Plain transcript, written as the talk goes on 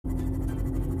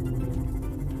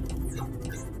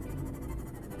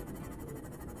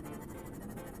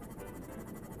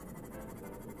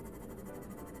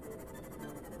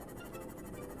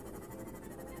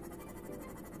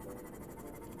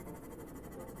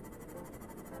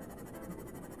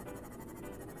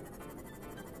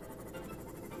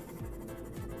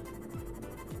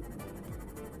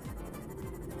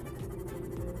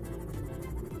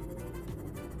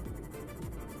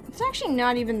actually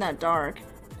not even that dark,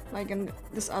 like in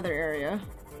this other area.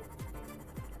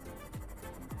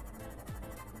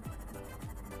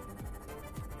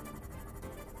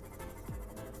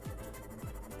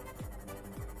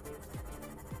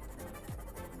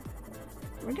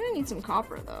 We're gonna need some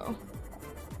copper though.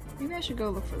 Maybe I should go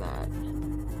look for that.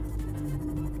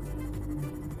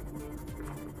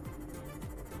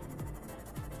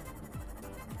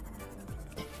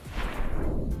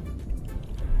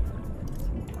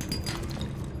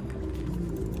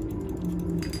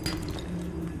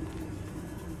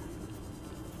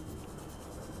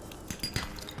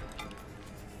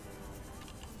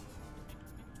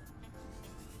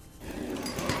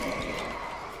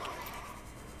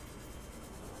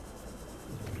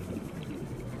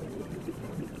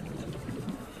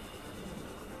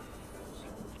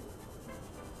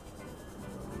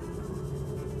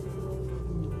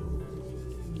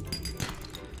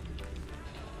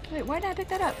 Wait, why did I pick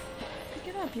that up?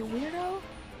 Pick it up, you weirdo.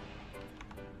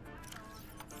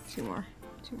 Two more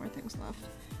things left.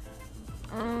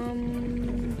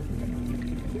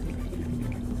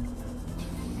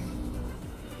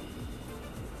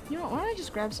 You know what, why don't I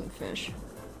just grab some fish?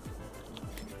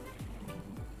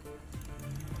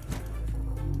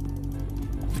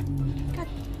 God.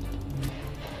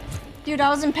 Dude, I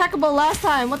was impeccable last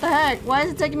time, what the heck? Why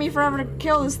is it taking me forever to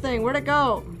kill this thing? Where'd it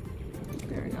go?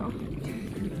 There we go.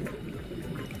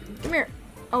 Come here.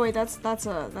 Oh wait, that's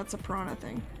a piranha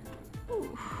thing.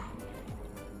 Ooh.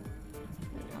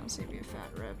 I'll save you a fat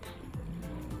rip.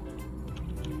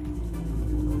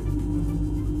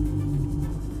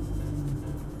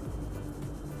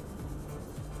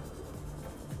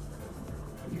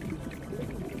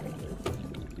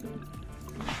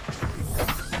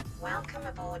 Welcome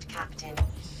aboard, Captain.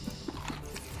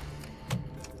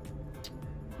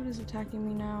 What is attacking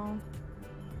me now?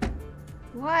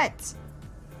 What?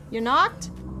 You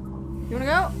knocked? You wanna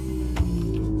go?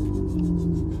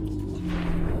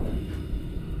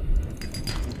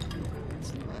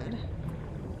 That's good.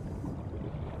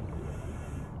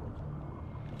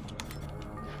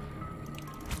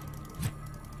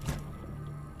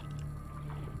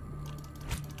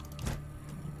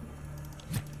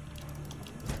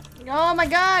 Oh my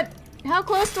god! How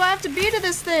close do I have to be to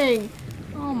this thing?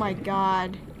 Oh my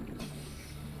god.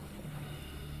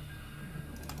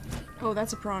 Oh,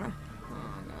 that's a piranha. Oh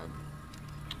my god.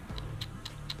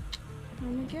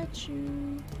 I'm gonna get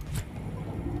you.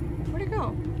 Where'd it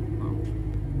go? Oh.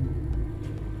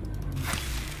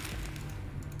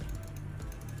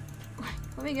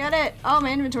 Let me get it. Oh,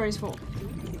 my inventory's full.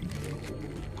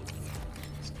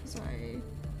 Because I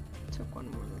took one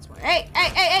more. That's why. Hey, hey,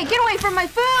 hey, hey! Get away from my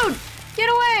food! Get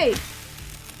away!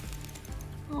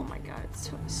 Oh my god, it's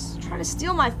trying to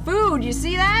steal my food. You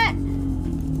see that?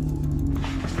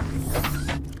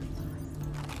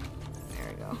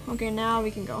 Okay, now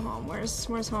we can go home.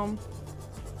 Where's home?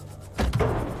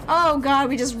 Oh god,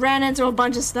 we just ran into a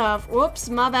bunch of stuff. Whoops,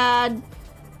 my bad.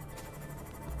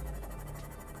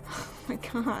 Oh my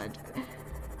god.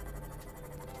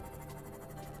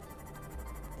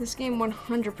 This game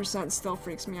 100% still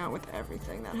freaks me out with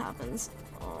everything that happens.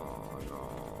 Oh no.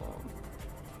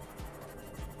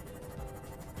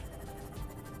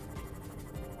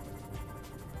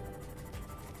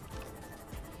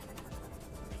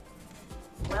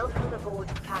 Welcome aboard,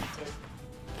 Captain.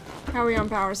 How are we on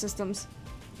power systems?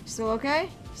 Still okay?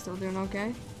 Still doing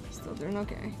okay? Still doing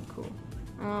okay. Cool.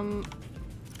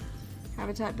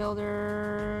 Habitat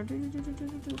builder.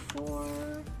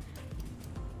 4.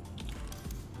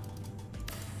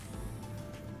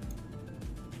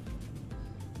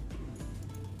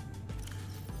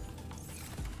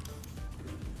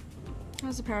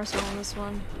 How's the power cell on this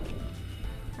one?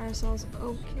 Power cell's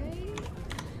okay.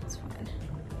 It's fine.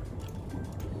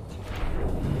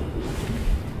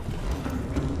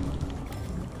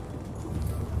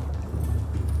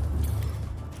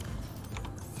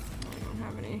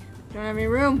 Don't have any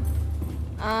room.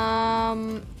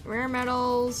 Rare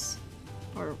metals,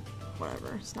 or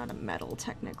whatever. It's not a metal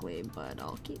technically, but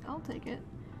I'll take it.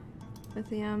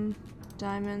 Lithium,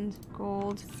 diamond,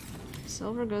 gold,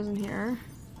 silver goes in here.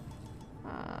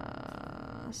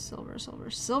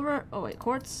 Silver. Oh wait,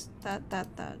 quartz.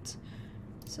 That.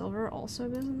 Silver also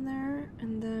goes in there,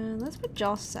 and then let's put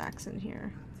Joss sacks in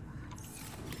here.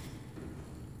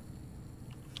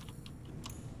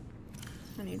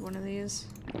 I need one of these.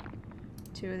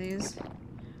 2 of these.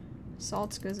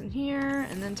 Salts goes in here,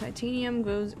 and then titanium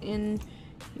goes in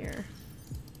here.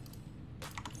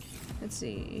 Let's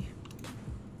see.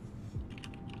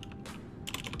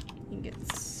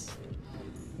 Ingots.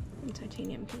 And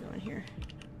titanium can go in here.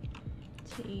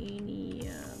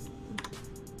 Titanium.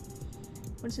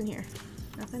 What's in here?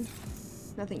 Nothing?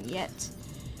 Nothing yet.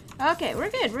 Okay, we're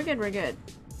good, we're good, we're good.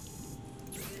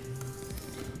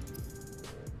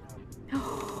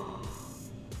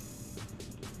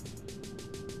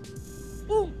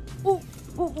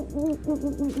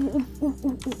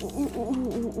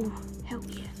 Hell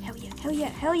yeah, hell yeah, hell yeah,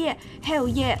 hell yeah, hell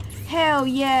yeah, hell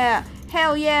yeah,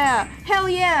 hell yeah, hell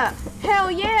yeah,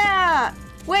 hell yeah!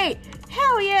 Wait,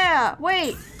 hell yeah!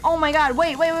 Wait, oh my god,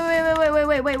 wait, how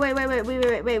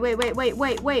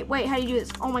do you do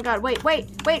this? Oh my god, wait,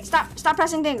 stop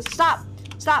pressing things, stop,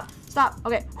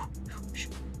 okay.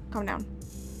 Calm down.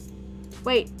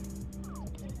 Wait.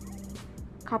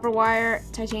 Copper wire,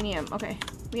 titanium, okay,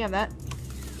 we have that.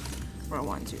 Row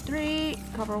 1, 2, 3.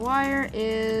 Copper wire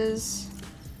is...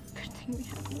 Good thing we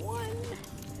have 1.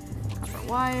 Copper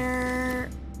wire.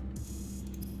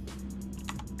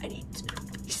 I need 2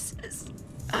 pieces.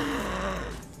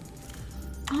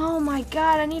 Oh my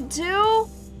god, I need 2?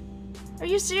 Are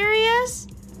you serious?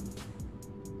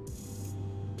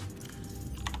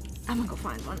 I'm gonna go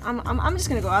find one. I'm just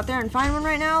gonna go out there and find one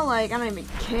right now. Like, I don't even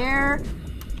care.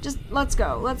 Just, let's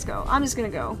go. I'm just gonna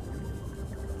go.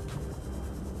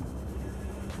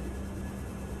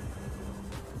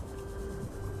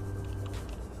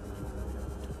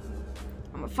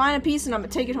 I'm gonna find a piece and I'm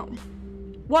gonna take it home.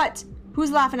 What?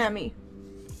 Who's laughing at me?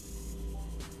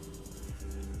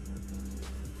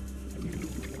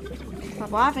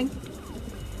 Stop laughing.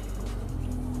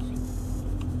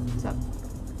 What's up?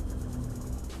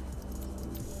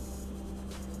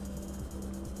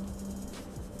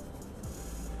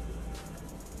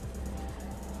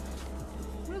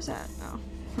 What is that? Oh.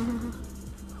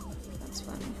 That's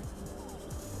funny.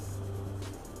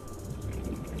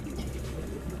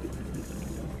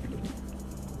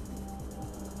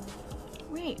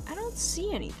 Wait, I don't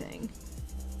see anything.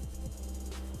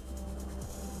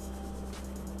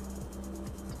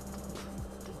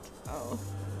 Oh.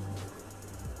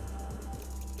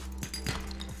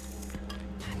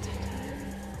 God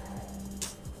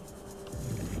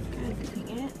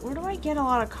dang it. Where do I get a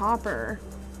lot of copper?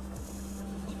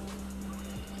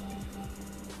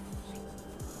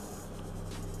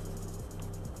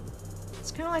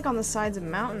 It's kind of like on the sides of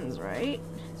mountains, right?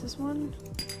 Is this one?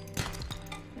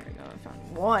 There we go, I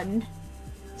found one.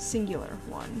 Singular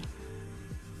one.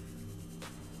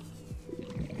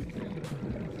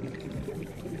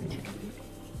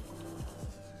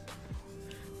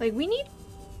 Like, we need...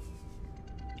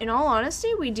 In all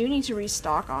honesty, we do need to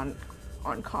restock on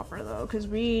copper, though, because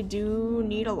we do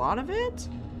need a lot of it.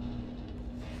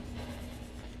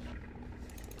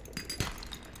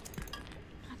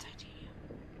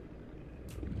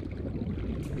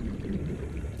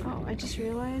 I just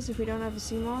realized if we don't have a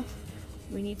sea moth,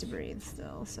 we need to breathe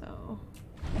still, so.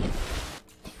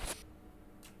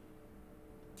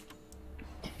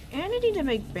 And I need to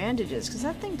make bandages, because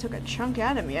that thing took a chunk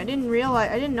out of me. I didn't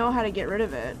know how to get rid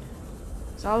of it.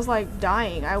 So I was like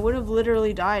dying. I would have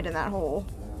literally died in that hole.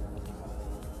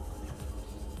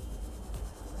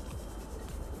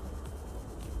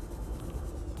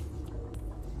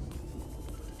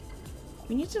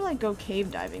 We need to like go cave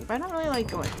diving, but I don't really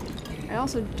like going. I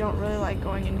also don't really like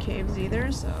going in caves either,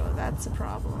 so that's a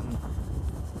problem.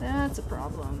 That's a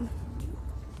problem.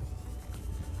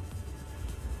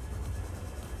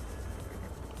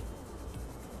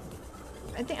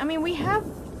 I mean, we have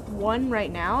one right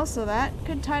now, so that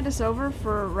could tide us over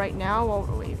for right now while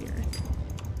we're wave here.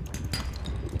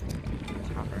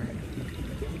 Copper.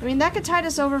 I mean, that could tide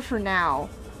us over for now,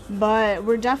 but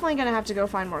we're definitely gonna have to go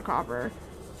find more copper,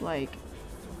 like,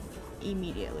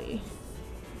 immediately.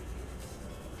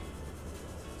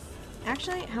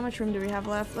 Actually, how much room do we have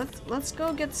left? Let's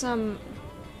go get some.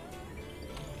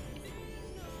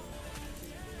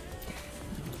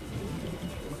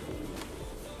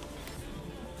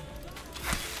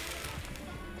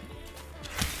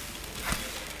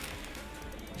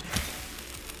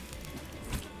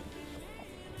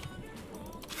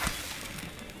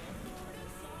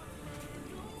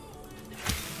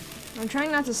 I'm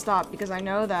trying not to stop because I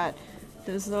know that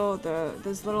those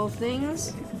little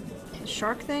things, the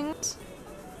shark things,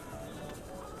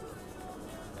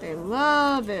 they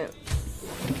love it.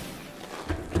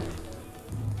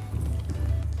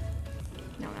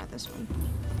 No, not this one.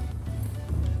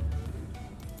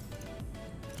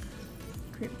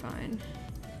 Creepvine.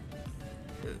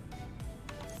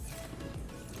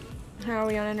 How are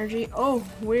we on energy? Oh,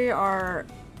 we are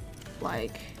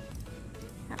like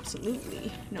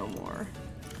absolutely no more.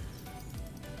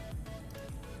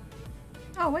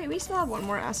 Oh wait, we still have one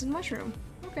more acid mushroom.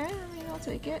 Okay, I mean, I'll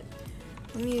take it.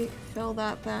 Let me fill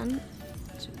that then.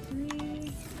 2,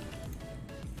 3.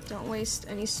 Don't waste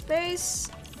any space.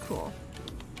 Cool.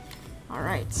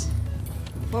 Alright.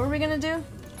 What were we gonna do?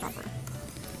 Copper.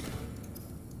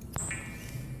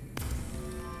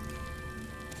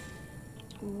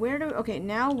 Okay,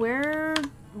 now where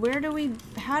do we,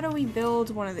 how do we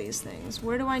build one of these things?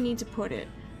 Where do I need to put it?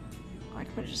 Oh, I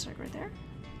can put it just like right there?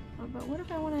 Oh, but what if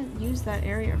I want to use that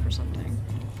area for something?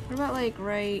 What about like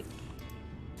right,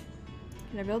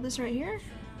 can I build this right here?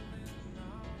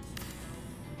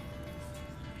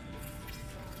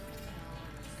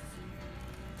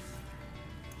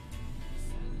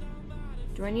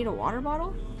 Do I need a water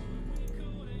bottle?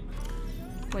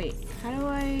 Wait, how do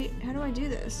I do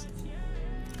this?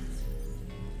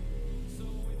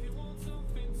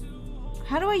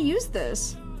 How do I use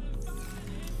this?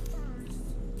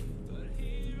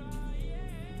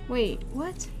 Wait,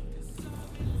 what?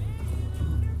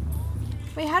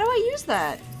 Wait, how do I use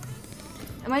that?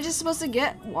 Am I just supposed to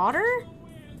get water?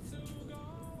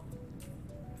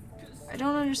 I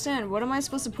don't understand. What am I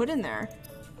supposed to put in there?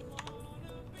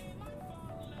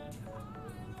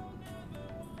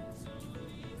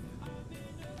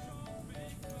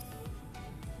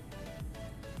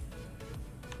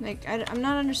 Like, I'm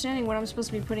not understanding what I'm supposed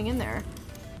to be putting in there.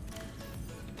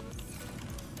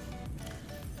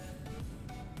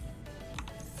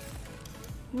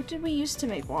 What did we used to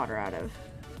make water out of?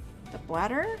 The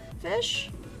bladder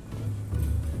fish?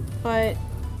 But...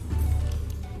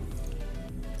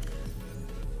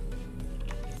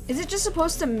 is it just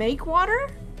supposed to make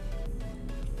water?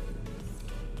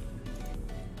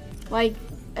 Like,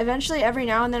 eventually every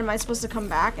now and then am I supposed to come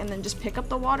back and then just pick up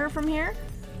the water from here?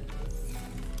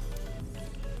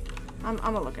 I'm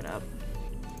gonna look it up.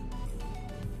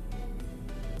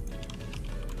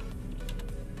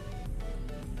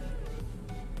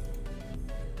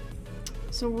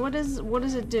 So what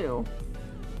does it do?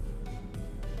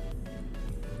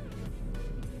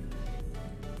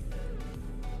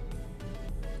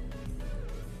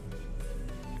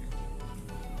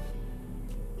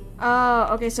 Oh,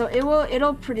 okay, so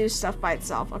it'll produce stuff by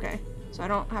itself. Okay. So I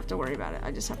don't have to worry about it.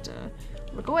 I just have to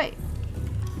look away.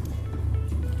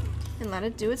 And let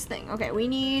it do its thing. Okay, we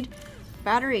need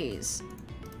batteries.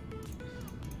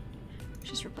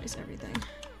 Just replace everything.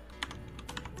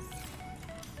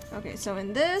 Okay, so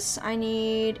in this, I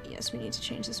need... yes, we need to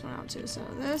change this one out too. So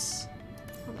this...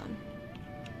 hold on.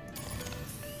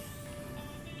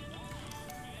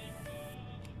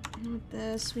 And with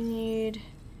this, we need...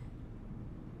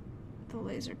 the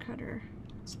laser cutter.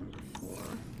 That's number 4.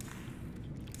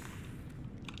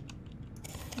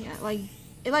 Yeah, like...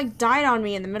 it like died on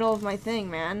me in the middle of my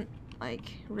thing, man.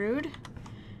 Like, rude.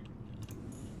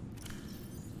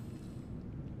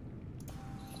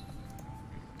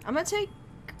 I'm gonna take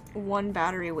 1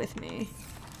 battery with me.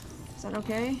 Is that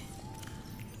okay?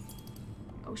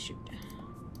 Oh shoot.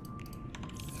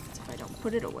 That's if I don't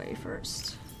put it away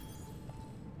first.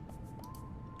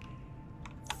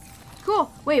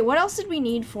 Cool. Wait, what else did we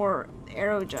need for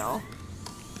aerogel?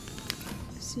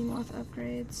 Seamoth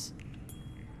upgrades.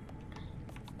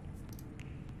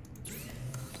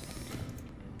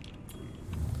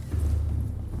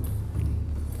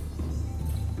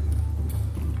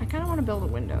 I kind of want to build a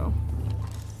window.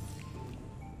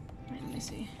 Wait, let me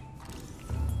see.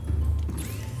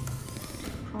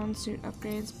 Prawn suit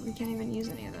upgrades, but we can't even use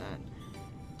any of that.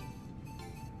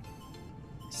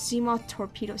 Seamoth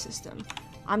torpedo system.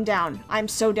 I'm down. I'm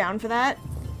so down for that.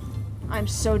 I'm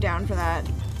so down for that.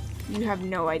 You have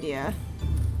no idea.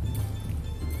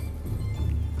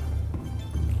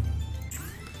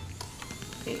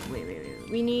 Wait.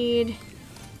 We need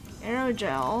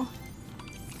aerogel.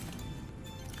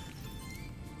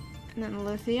 And then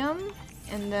lithium.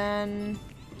 And then...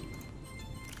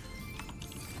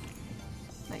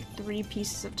 like 3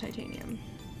 pieces of titanium.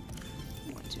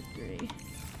 1, 2, 3.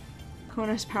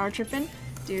 Kona's power tripping.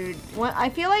 Dude, I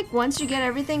feel like once you get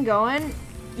everything going,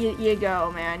 you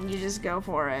go, man. You just go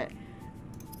for it.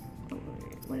 Oh,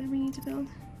 wait, what did we need to build?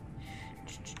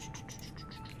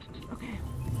 Okay.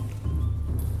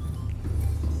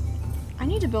 I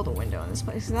need to build a window in this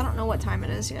place because I don't know what time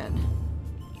it is yet. No,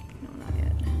 not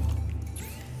yet.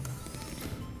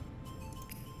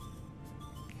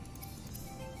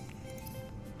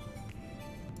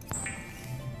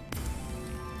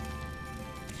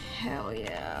 Hell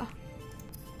yeah.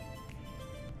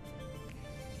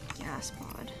 Gas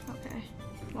pod. Okay.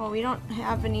 Well, we don't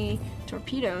have any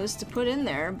torpedoes to put in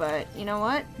there, but you know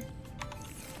what?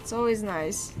 It's always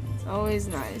nice. It's always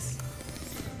nice.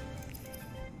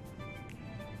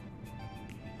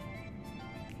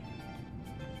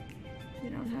 We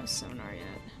don't have sonar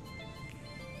yet.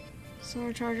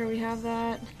 Solar charger, we have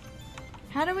that.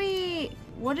 How do we...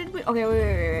 what did we... okay,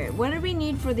 wait. What did we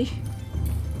need for the...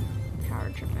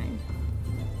 tripping.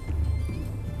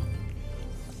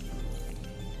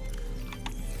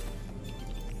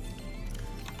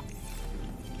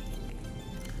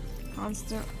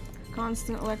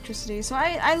 Constant electricity. So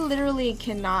I literally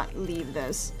cannot leave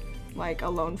this, like,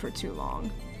 alone for too long.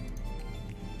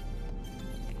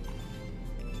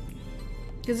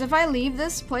 Because if I leave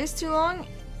this place too long,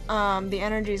 the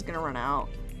energy is gonna run out.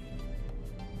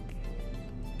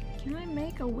 Can I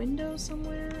make a window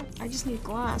somewhere? I just need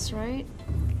glass, right?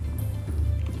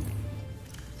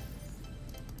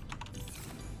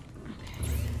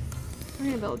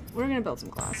 Okay. We're gonna build some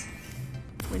glass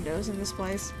windows in this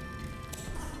place.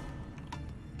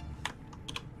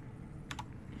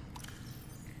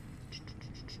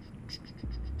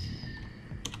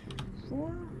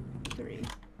 4, 3.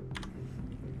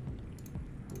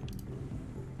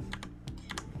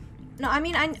 No, I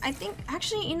mean, I think,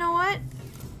 actually, you know what?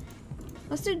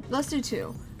 Let's do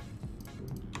 2.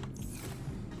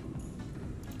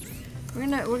 We're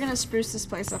gonna spruce this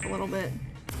place up a little bit.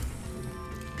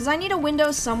 Because I need a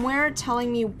window somewhere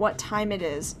telling me what time it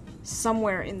is.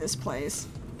 Somewhere in this place.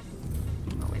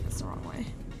 Oh wait, that's the wrong way.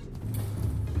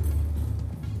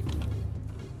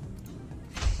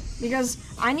 Because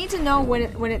I need to know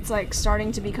when it's like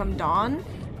starting to become dawn.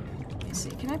 Let me see,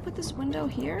 can I put this window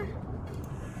here?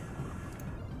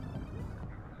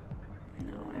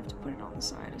 No, I have to put it on the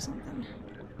side or something.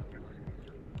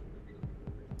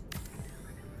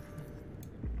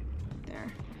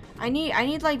 There. I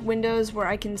need like windows where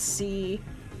I can see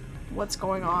what's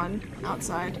going on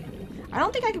outside. I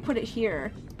don't think I could put it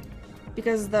here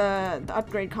because the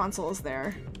upgrade console is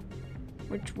there,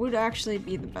 which would actually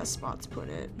be the best spot to put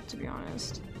it, to be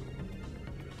honest.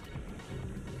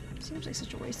 Seems like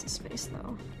such a waste of space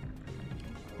though.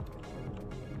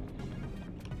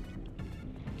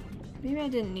 Maybe I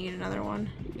didn't need another one.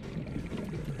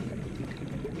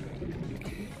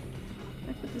 Can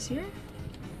I put this here?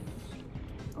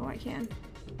 Oh, I can.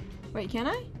 Wait, can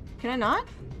I? Can I not?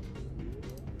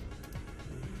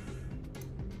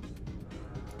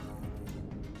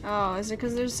 Oh, is it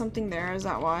because there's something there? Is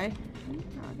that why?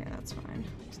 Okay, that's fine.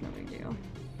 It's no big deal.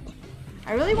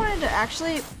 I really wanted to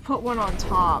actually put one on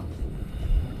top.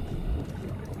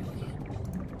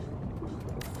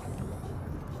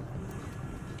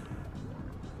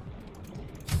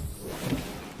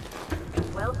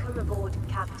 Welcome aboard,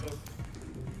 Captain.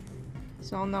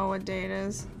 So I'll know what day it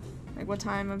is. Like what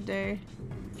time of day.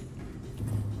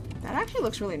 That actually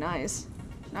looks really nice.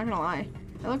 Not gonna lie.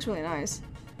 That looks really nice.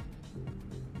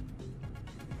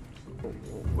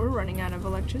 We're running out of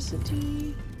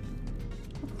electricity.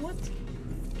 What?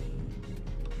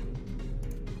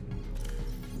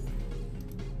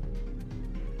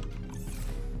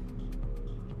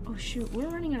 Oh shoot, we're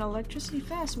running out of electricity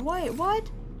fast. Why? What?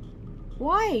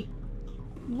 Why?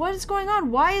 What is going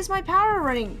on? Why is my power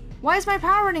running? Why is my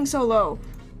power running so low?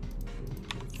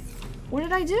 What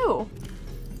did I do?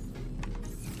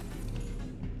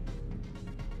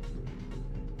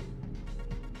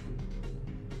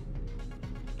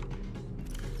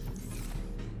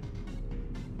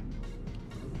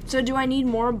 So do I need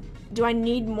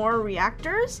more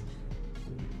reactors?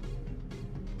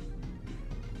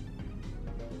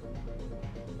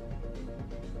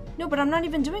 No, but I'm not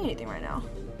even doing anything right now.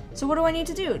 So what do I need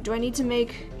to do? Do I need to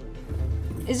make...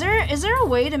 Is there a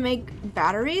way to make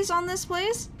batteries on this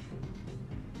place?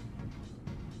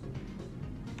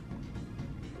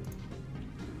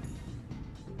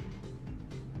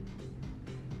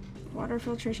 Water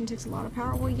filtration takes a lot of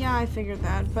power. Well, yeah, I figured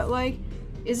that. But, like,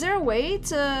 is there a way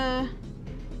to...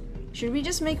 Should we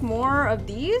just make more of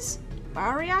these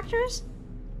bioreactors?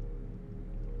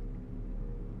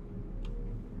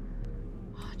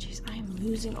 Oh, jeez, I am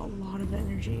losing a lot of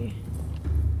energy.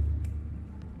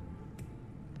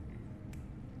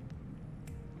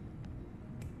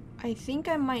 I think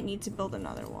I might need to build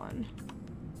another one.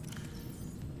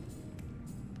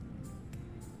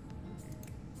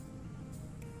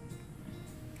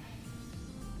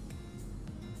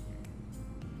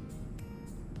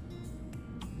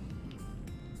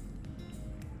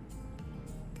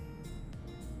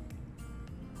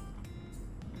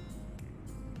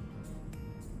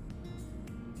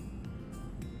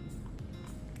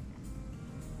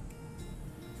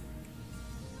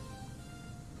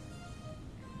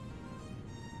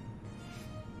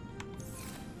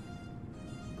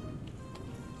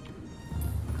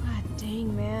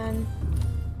 Dang, man.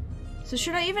 So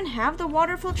should I even have the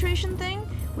water filtration thing?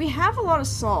 We have a lot of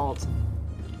salt.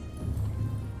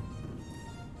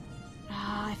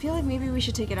 I feel like maybe we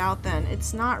should take it out then.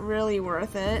 It's not really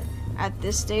worth it at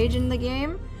this stage in the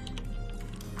game.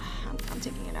 I'm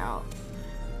taking it out.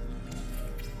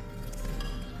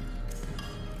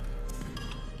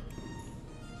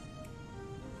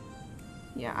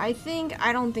 Yeah,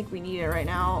 I don't think we need it right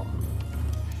now.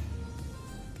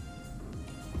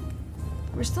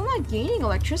 We're still not gaining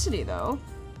electricity though.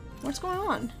 What's going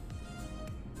on?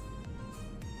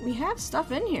 We have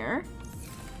stuff in here.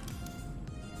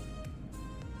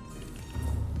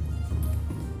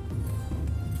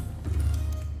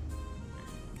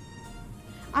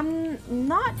 I'm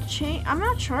not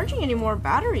charging any more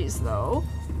batteries though.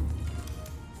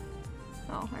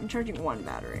 Oh, I'm charging one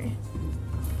battery.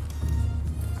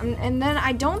 And then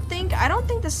I don't think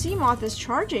the sea moth is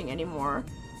charging anymore.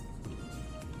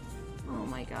 Oh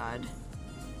my god.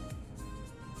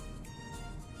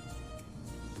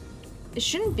 It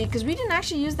shouldn't be, because we didn't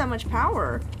actually use that much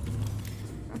power.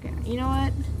 Okay, you know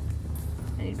what?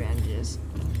 I need bandages.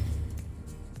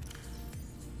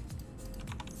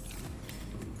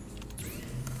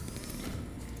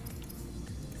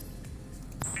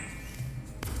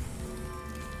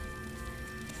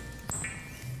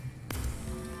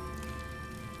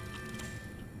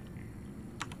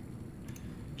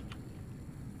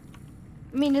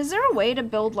 I mean, is there a way to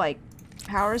build, like,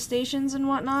 power stations and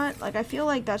whatnot? Like, I feel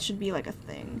like that should be, like, a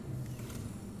thing.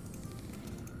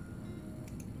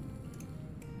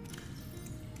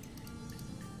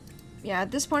 Yeah,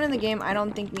 at this point in the game, I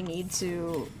don't think we need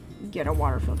to get a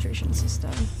water filtration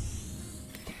system.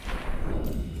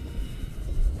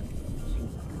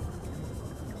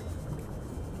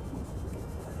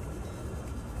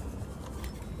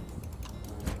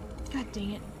 God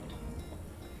dang it.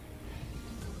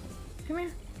 Come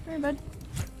here. Come here, bud.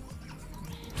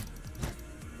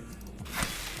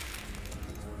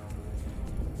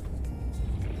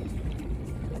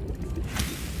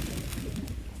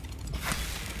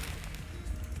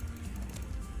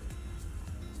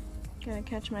 Gonna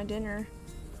catch my dinner.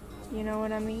 You know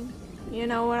what I mean? You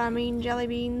know what I mean, jelly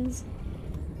beans?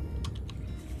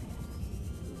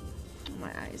 My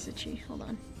eye is itchy. Hold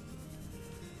on.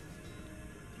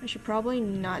 I should probably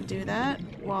not do that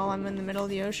while I'm in the middle of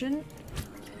the ocean.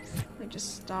 Like,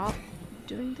 just stop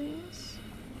doing things.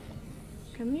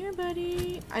 Come here,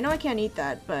 buddy. I know I can't eat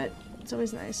that, but it's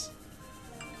always nice.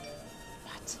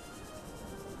 What?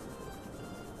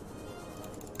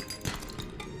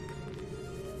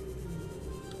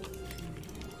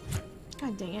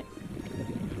 God dang it.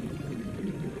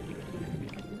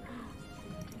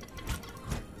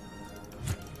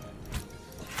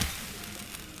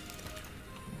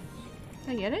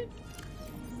 Did I get it?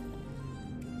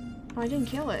 Oh, I didn't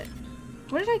kill it.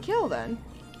 What did I kill then?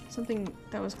 Something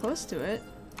that was close to it.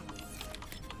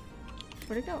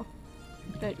 Where'd it go?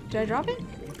 Did I drop it?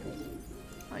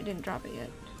 Oh, I didn't drop it yet.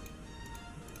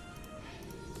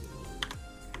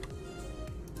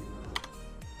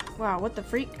 Wow, what the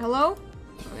freak? Hello?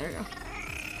 Oh, there we go.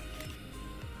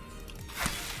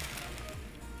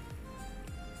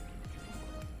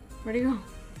 Where'd he go?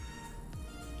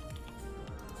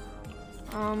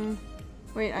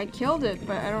 Wait, I killed it,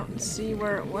 but I don't see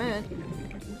where it went.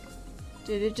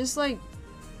 Did it just like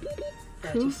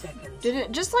poof? Did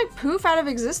it just like poof out of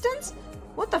existence?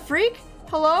 What the freak?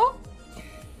 Hello?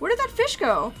 Where did that fish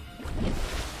go?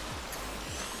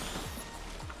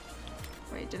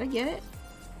 Wait, did I get it?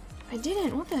 I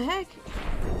didn't. What the heck?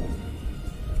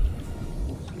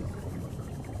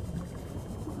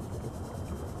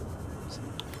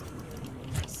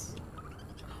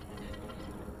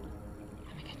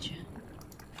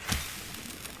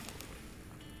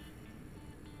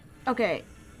 Okay,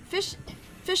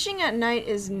 fishing at night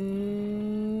is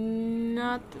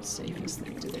not the safest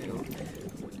thing to do.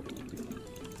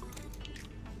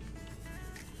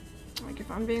 Like,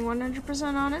 if I'm being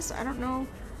 100% honest, I don't know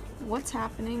what's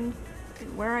happening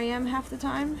and where I am half the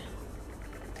time.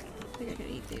 I think I can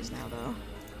eat these now,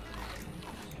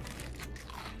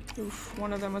 though. Oof,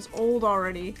 one of them was old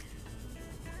already.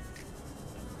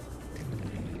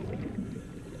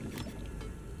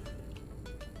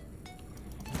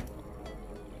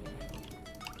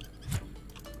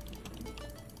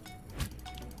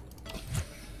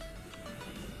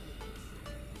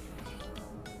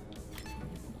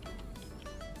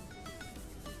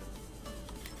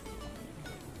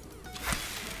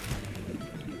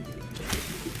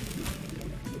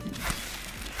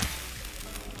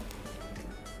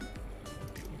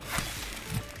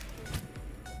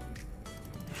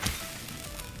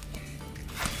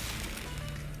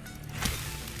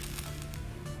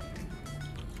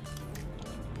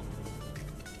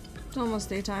 It's almost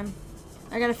daytime.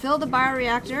 I gotta fill the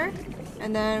bioreactor,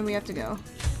 and then we have to go.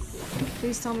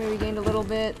 Please tell me we gained a little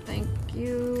bit. Thank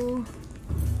you.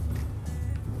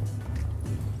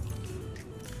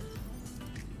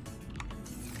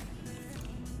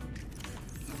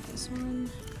 This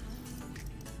one.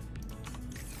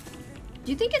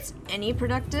 Do you think it's any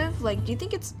productive? Like, do you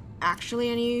think it's actually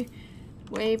any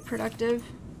way productive?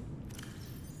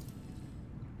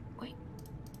 Wait.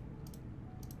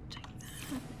 Take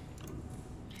that.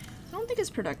 I don't think it's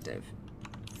productive.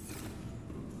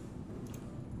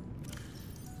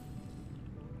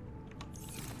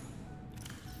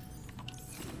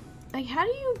 Like, how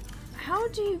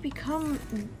do you become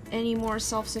any more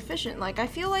self-sufficient? Like, I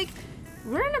feel like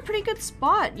we're in a pretty good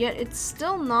spot, yet it's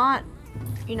still not,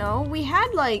 you know, we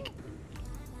had like...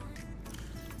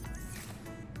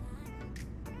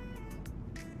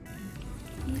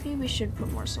 Maybe we should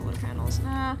put more solar panels.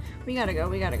 Nah, we gotta go,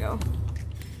 we gotta go.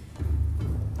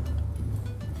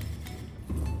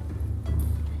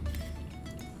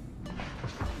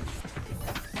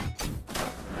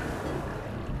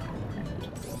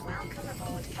 Welcome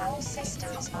aboard. All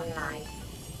systems online.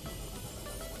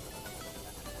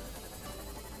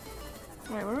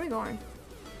 Wait, where are we going?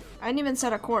 I didn't even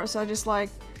set a course, I just like...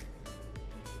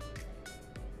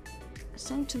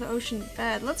 sunk to the ocean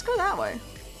bed. Let's go that way.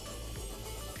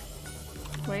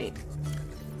 Wait.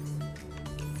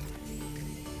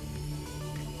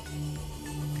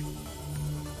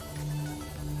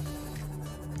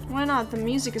 Why not? The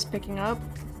music is picking up.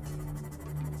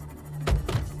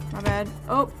 My bad.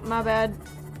 Oh, my bad.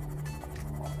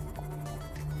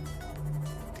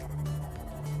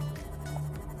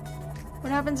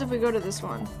 What happens if we go to this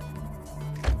one?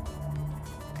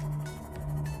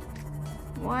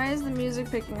 Why is the music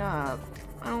picking up?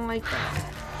 I don't like that.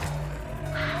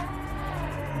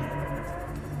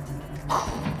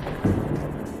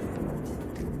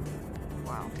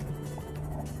 Wow.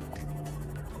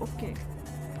 Okay.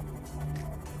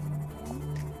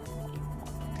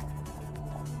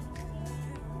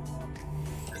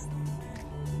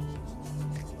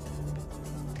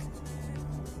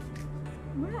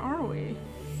 Where are we?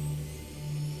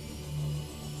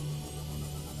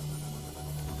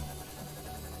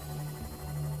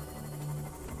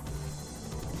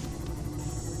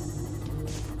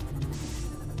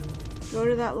 Go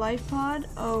to that life pod?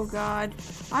 Oh god.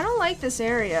 I don't like this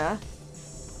area.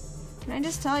 Can I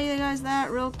just tell you guys that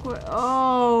real quick?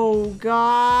 Oh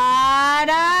god!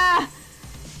 Ah!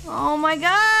 Oh my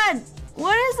god!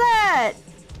 What is that?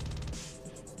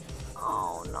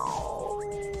 Oh no.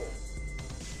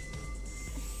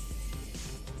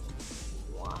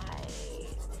 Why?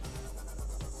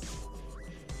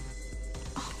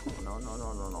 Oh no no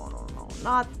no no no no no.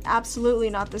 Not absolutely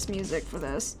not this music for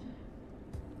this.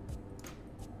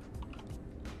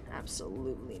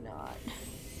 Absolutely not.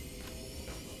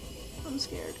 I'm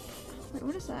scared. Wait,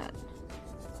 what is that?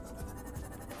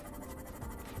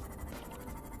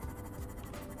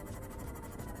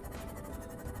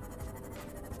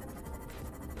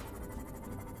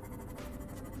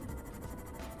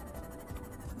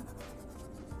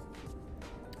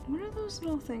 What are those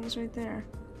little things right there?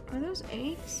 Are those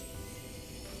eggs?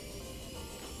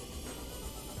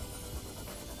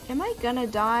 Am I gonna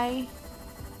die?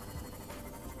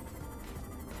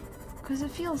 Because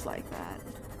it feels like that.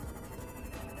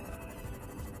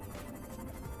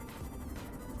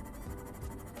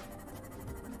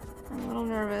 I'm a little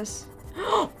nervous.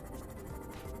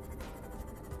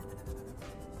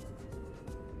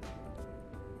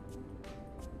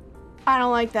 I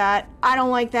don't like that. I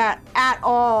don't like that at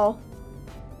all.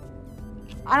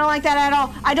 I don't like that at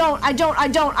all. I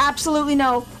don't. Absolutely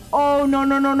no. Oh, no,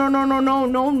 no, no, no, no, no, no,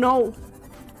 no, no.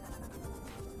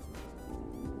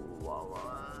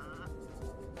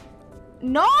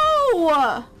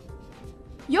 No!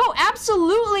 Yo,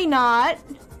 absolutely not.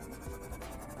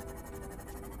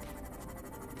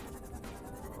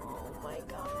 Oh my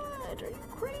god, are you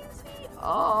crazy?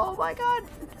 Oh my god.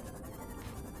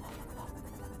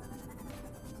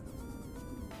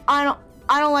 I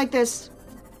don't like this.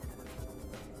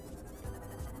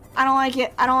 I don't like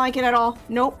it. I don't like it at all.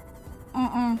 Nope.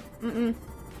 Mm-mm.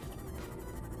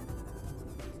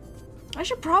 I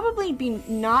should probably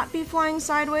not be flying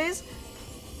sideways.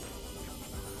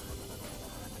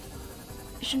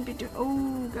 I shouldn't be doing.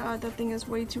 Oh god, that thing is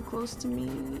way too close to me.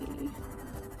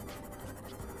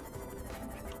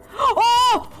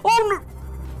 Oh! Oh no!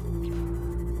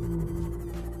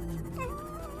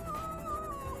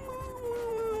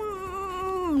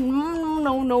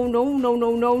 No, no, no, no,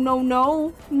 no, no, no,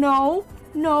 no, no,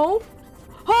 no.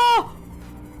 Oh!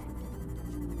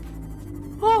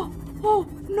 Oh! Oh!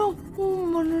 No! Oh,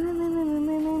 no, no, no, no, no, no,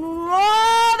 no, no, no.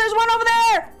 Oh! There's one over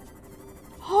there!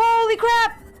 Holy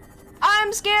crap!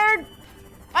 I'm scared!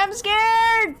 I'm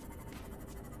scared!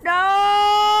 No!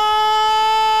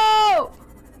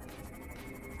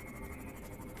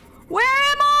 Where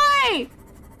am I?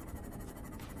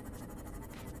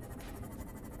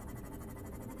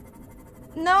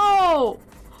 Oh!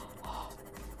 Oh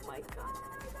my god,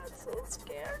 I'm so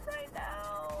scared right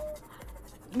now.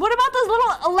 What about those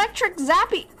little electric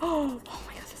zappy? Oh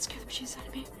my god, that scared the bejesus out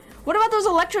of me. What about those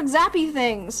electric zappy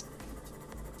things?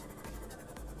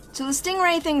 So the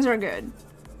stingray things are good.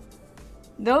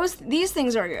 These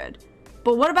things are good.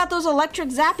 But what about those electric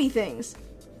zappy things?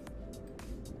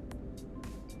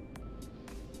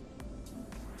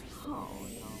 Oh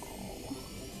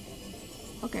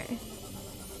no. Okay.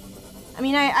 I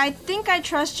mean, I think I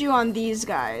trust you on these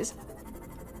guys.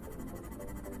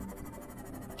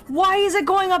 Why is it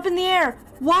going up in the air?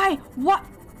 Why? What?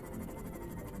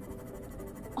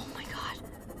 Oh my god.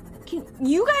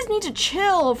 You guys need to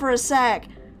chill for a sec.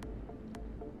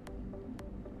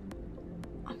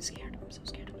 I'm scared. I'm so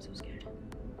scared. I'm so scared.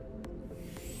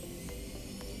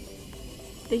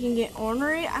 They can get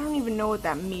ornery? I don't even know what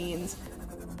that means.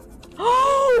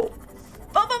 Oh!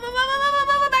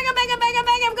 Back up, back up, back up,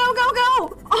 back up, go, go,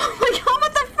 go! Oh my god,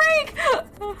 what the freak?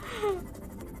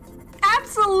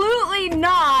 Absolutely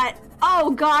not!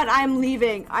 Oh god, I'm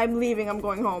leaving. I'm leaving, I'm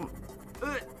going home.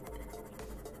 Ugh.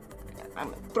 I'm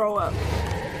gonna throw up.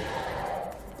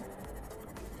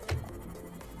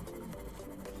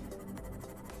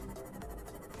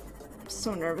 I'm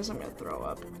so nervous, I'm gonna throw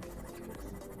up.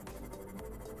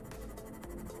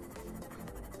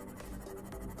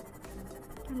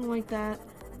 I don't like that.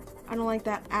 I don't like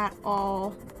that at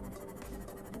all.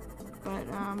 But,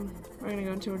 we're gonna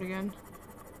go to it again.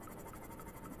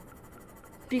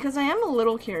 Because I am a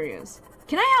little curious.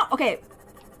 Can I okay,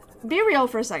 be real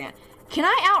for a second. Can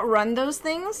I outrun those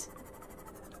things?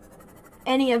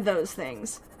 Any of those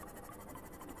things?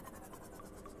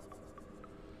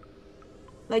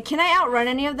 Like, can I outrun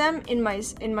any of them in my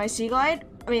sea glide?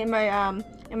 I mean,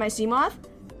 in my sea moth?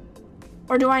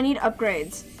 Or do I need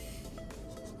upgrades?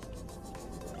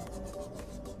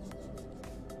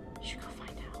 You should go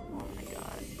find out. Oh my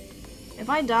god. If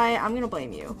I die, I'm gonna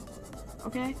blame you.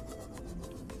 Okay?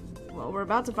 Well, we're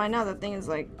about to find out that thing is,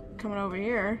 like, coming over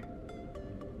here.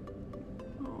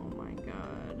 Oh my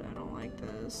god, I don't like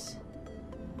this.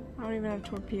 I don't even have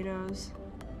torpedoes.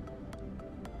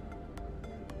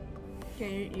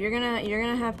 Okay, you're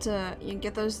gonna have to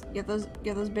get those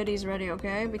biddies ready,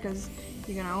 okay? Because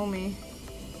you're gonna owe me.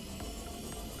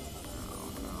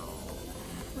 Oh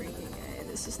no. Freaking A,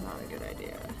 this is not a good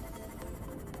idea.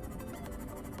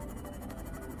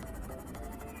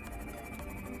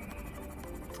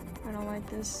 I don't like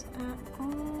this at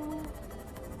all.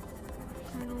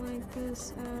 I don't like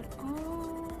this at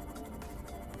all.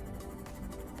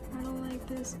 I don't like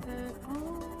this at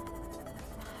all.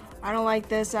 I don't like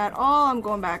this at all. I'm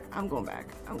going back. I'm going back.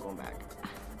 I'm going back.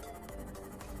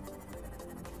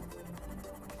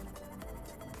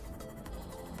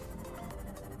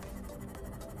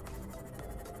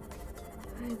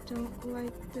 I don't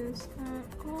like this at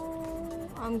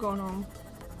all. I'm going home.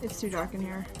 It's too dark in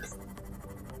here.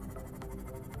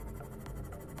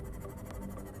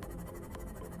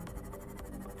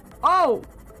 Oh!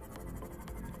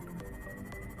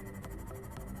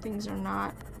 Things are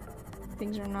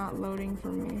not loading for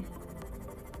me.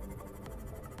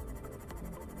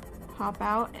 Hop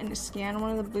out and scan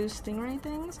one of the blue stingray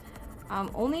things.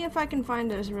 Only if I can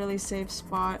find a really safe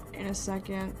spot in a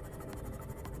second.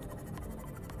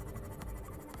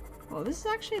 Well, this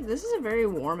is a very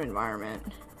warm environment.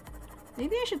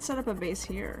 Maybe I should set up a base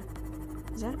here.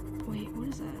 Is that, wait, what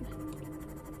is that?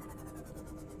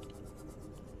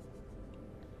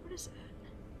 What is that?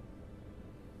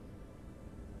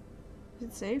 Is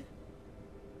it safe?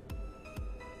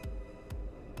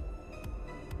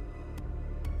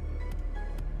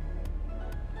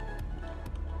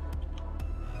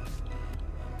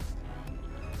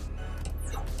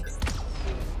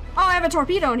 Oh, I have a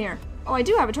torpedo in here. Oh, I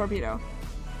do have a torpedo.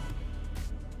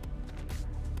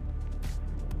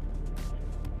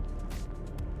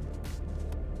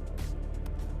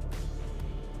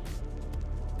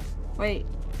 Wait.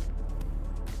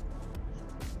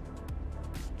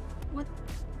 What?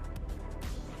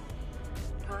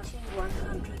 Passing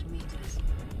 100 meters.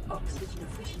 Oxygen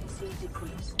efficiency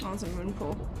decreased. Oh, it's a moon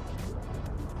pool.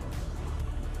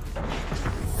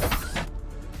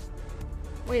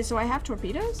 Wait, so I have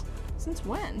torpedoes? Since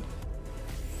when?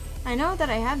 I know that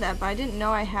I had that, but I didn't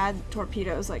know I had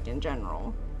torpedoes, like, in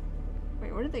general.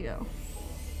 Wait, where did they go?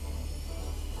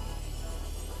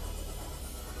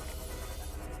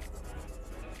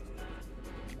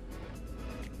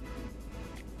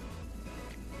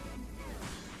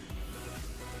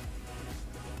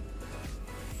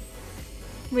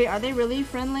 Wait, are they really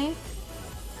friendly?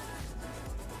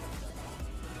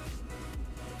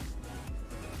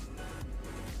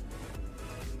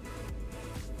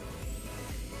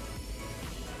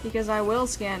 Because I will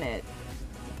scan it.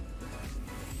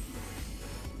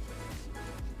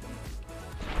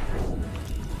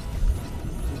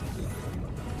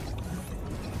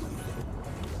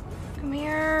 Come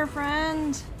here,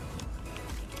 friend.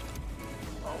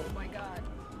 Oh my god.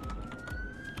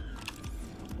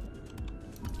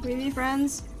 Can we be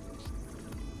friends?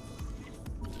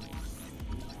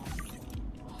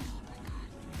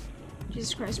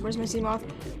 Jesus Christ, where's my sea moth?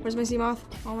 Where's my sea moth?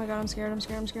 Oh my god, I'm scared, I'm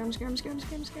scared, I'm scared, I'm scared, I'm scared, I'm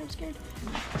scared, I'm scared, I'm scared.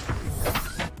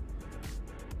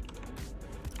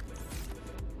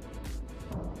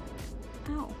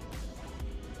 Ow.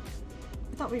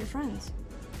 I thought we were friends.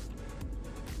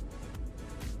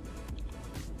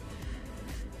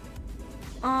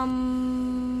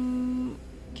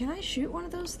 Can I shoot one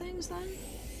of those things then?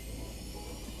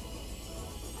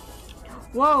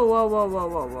 Whoa, whoa, whoa, whoa,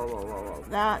 whoa, whoa, whoa, whoa, whoa.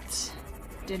 That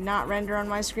did not render on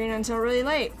my screen until really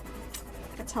late.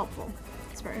 That's helpful.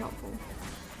 It's very helpful.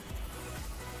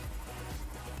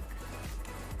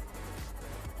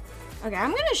 Okay,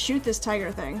 I'm gonna shoot this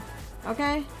tiger thing.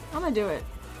 Okay? I'm gonna do it.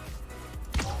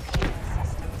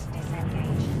 Systems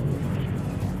disengaged.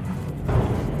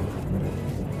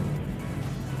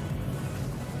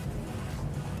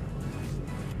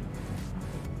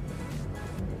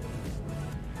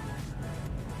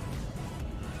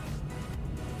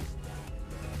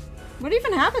 What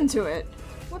even happened to it?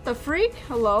 What the freak?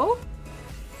 Hello?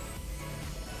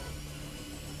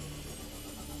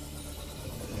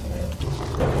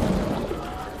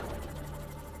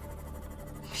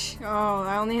 Oh,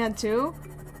 I only had 2?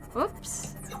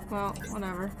 Whoops. Well,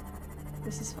 whatever.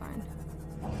 This is fine.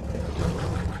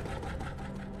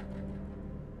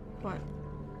 What?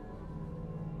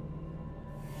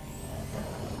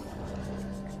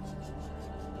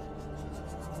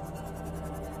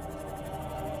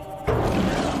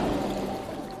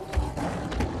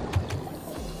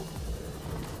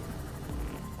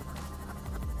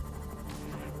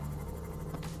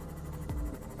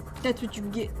 That's what you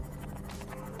get.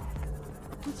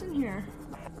 What's in here?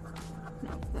 No,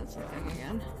 that's the thing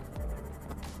again.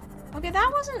 Okay,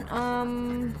 that wasn't,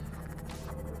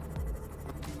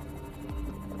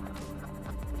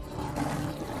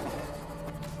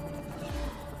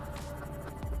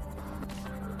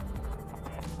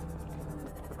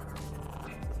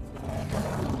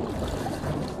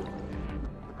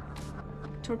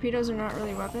 torpedoes are not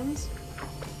really weapons?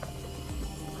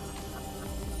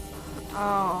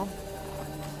 Oh.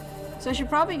 So I should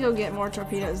probably go get more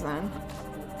torpedoes then.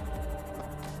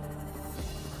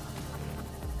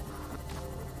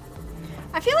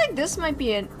 I feel like this might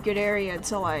be a good area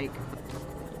to like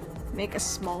make a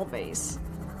small base.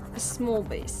 A small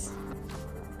base.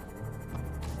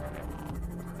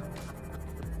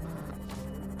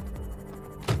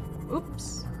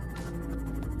 Oops.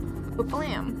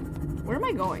 Blam. Where am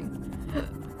I going?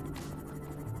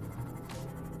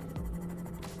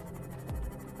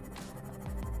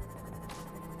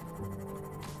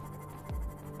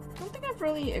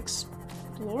 Really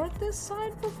explored this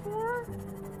side before,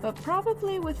 but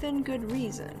probably within good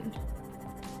reason.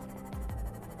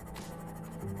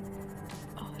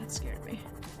 Oh, that scared me.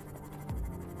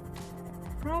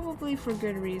 Probably for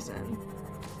good reason.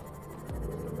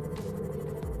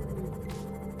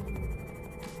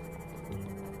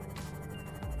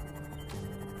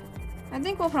 I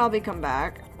think we'll probably come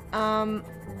back. What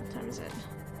time is it?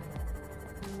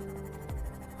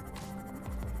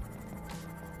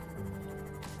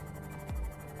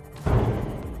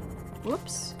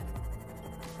 Whoops.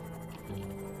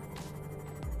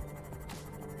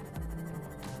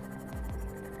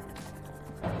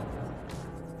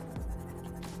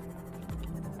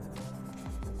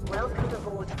 Welcome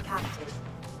aboard, Captain.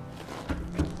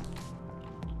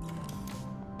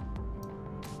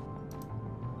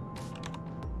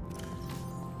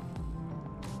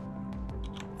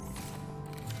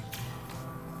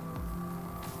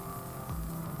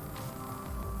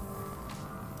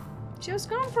 She was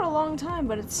gone for a long time,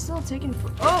 but it's still taking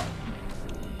for— oh!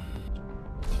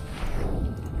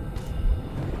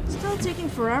 It's still taking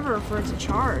forever for it to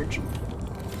charge.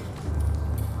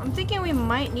 I'm thinking we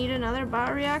might need another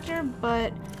bioreactor,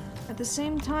 but at the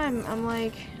same time, I'm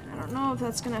like, I don't know if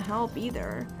that's gonna help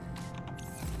either.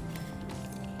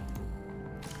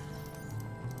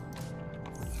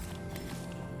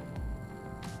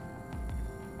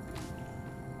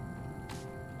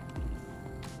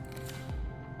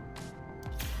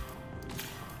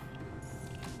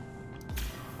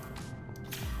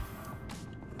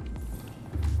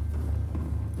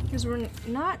 Because we're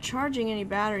not charging any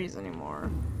batteries anymore.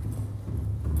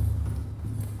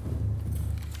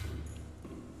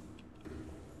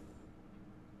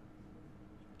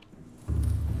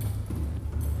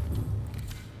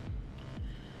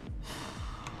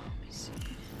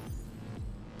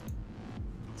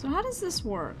 does this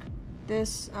work?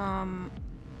 This,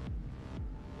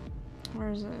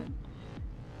 where is it?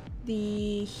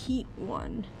 The heat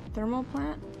one. Thermal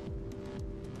plant?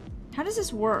 How does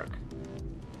this work?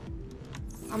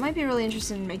 I might be really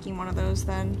interested in making one of those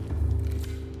then.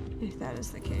 If that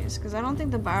is the case. Because I don't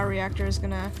think the bioreactor is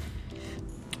gonna...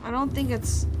 I don't think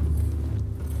it's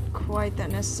quite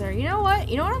that necessary. You know what?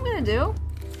 You know what I'm gonna do?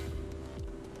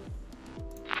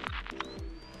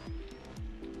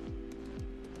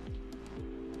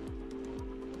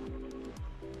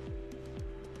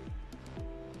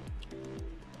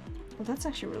 Well, that's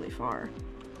actually really far.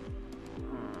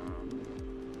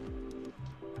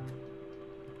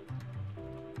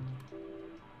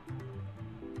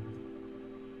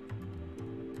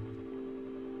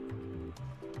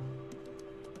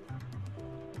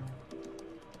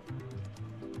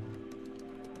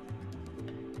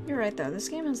 You're right though, this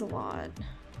game has a lot.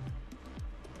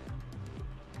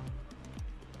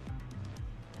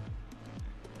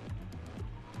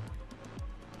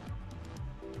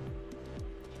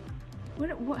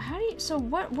 How do you, so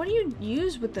what do you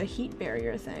use with the heat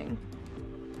barrier thing?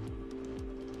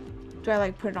 Do I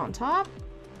like put it on top?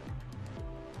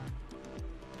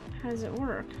 How does it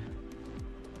work?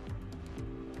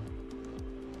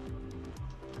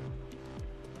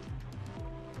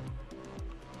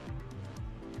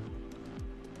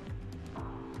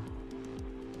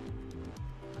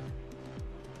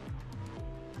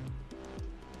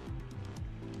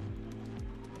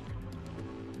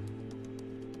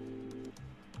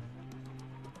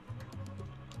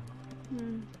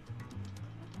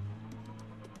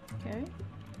 Okay.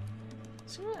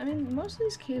 So, I mean, most of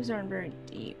these caves aren't very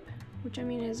deep, which I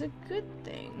mean is a good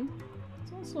thing.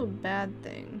 It's also a bad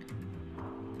thing.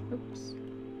 Oops.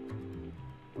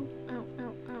 Oh, ow,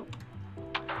 ow, ow.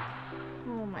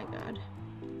 Oh my god.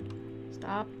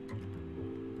 Stop.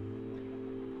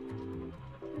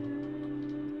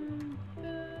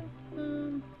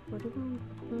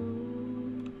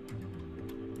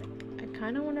 I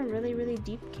kind of want a really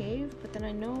deep cave, but then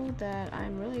I know that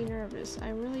I'm really nervous. I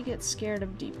really get scared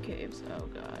of deep caves. Oh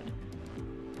god.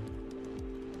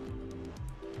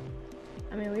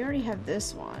 I mean, we already have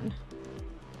this one.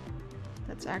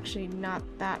 That's actually not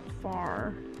that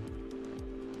far.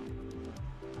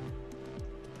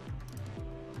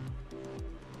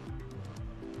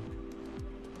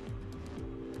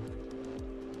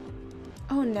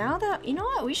 Oh, now that, you know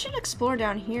what? We should explore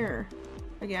down here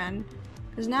again.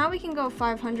 Because now we can go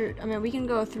 500, I mean, we can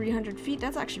go 300 feet.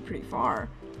 That's actually pretty far.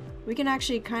 We can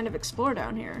actually kind of explore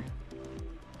down here.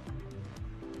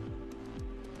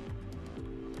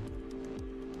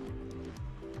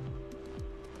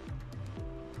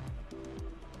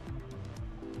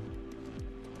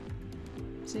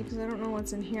 See, because I don't know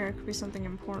what's in here. It could be something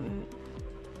important.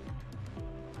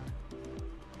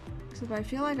 Except I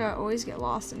feel like I always get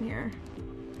lost in here.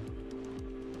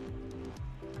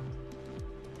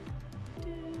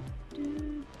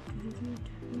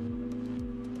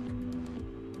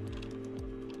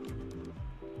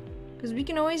 Because we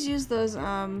can always use those,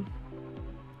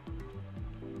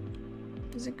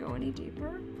 does it go any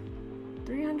deeper?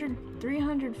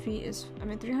 300 feet is, I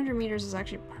mean, 300 meters is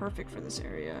actually perfect for this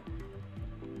area.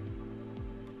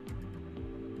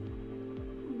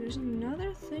 There's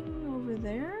another thing over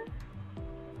there?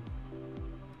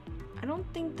 I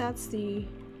don't think that's the...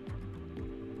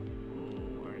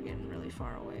 Ooh, we're getting really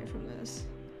far away from this.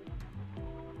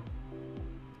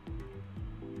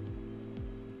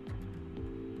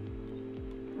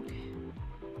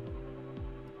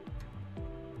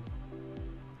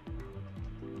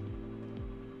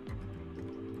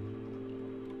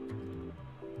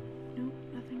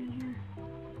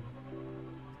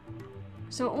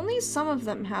 So only some of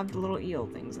them have the little eel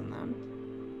things in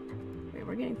them. Wait,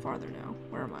 we're getting farther now.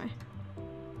 Where am I?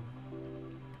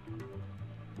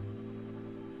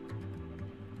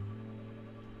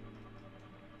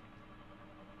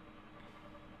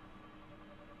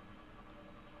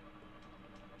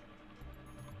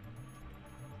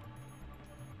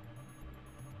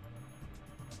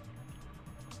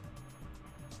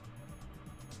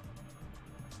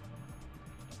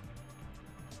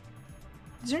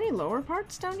 Is there any lower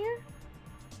parts down here?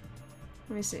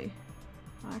 Let me see.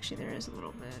 Oh, actually, there is a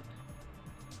little bit.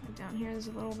 Like down here, there's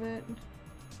a little bit.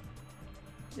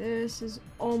 This is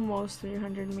almost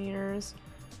 300 meters.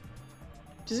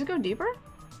 Does it go deeper?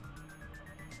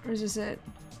 Or is this it?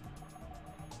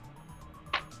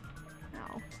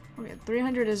 No. Okay,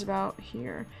 300 is about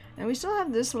here. And we still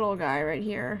have this little guy right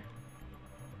here.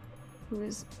 Who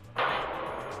is...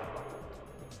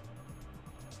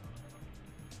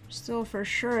 still for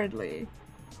assuredly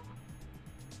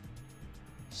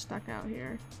stuck out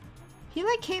here. He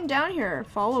like came down here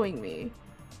following me.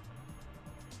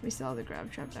 We still have the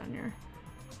grab trap down here.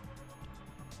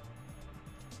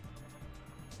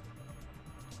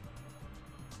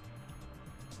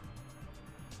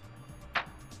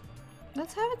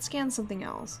 Let's have it scan something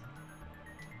else.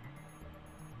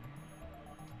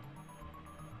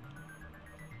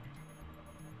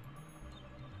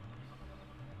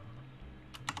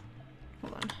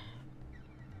 Hold on.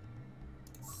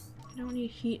 I don't need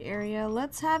heat area.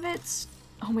 Let's have it.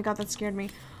 Oh my god, that scared me.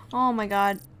 Oh my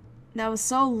god. That was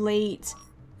so late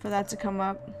for that to come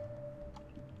up.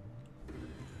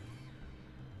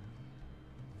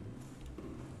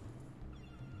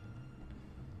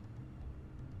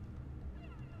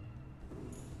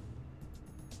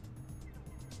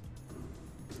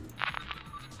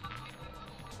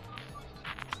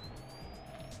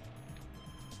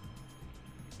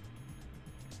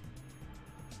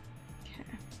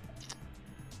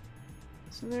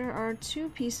 So there are 2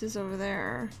 pieces over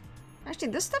there. Actually,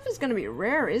 this stuff is gonna be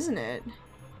rare, isn't it?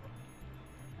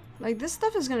 Like, this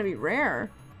stuff is gonna be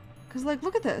rare. Because, like,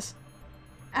 look at this.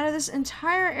 Out of this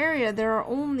entire area, there are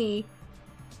only...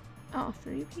 Oh,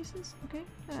 3 pieces? Okay.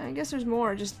 I guess there's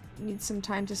more. Just need some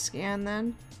time to scan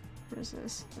then. What is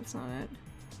this? That's not it.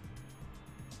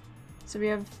 So we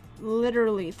have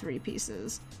literally 3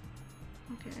 pieces.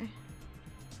 Okay.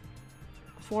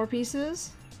 4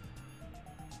 pieces?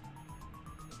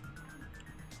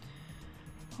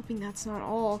 Hoping that's not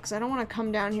all, because I don't want to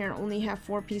come down here and only have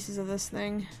 4 pieces of this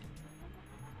thing.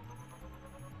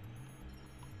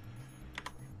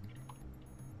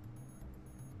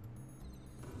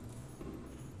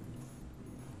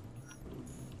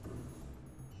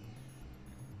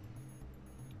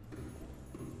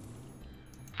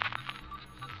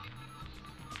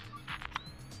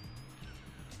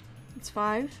 It's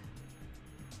 5.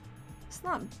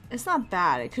 It's not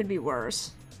bad. It could be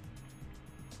worse.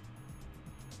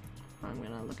 I'm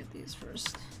gonna look at these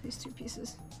first. These 2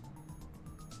 pieces.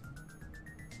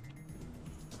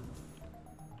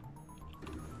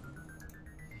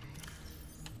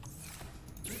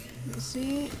 Let's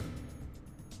see.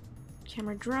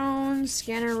 Camera drone,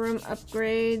 scanner room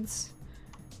upgrades.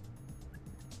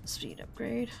 Speed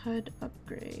upgrade, HUD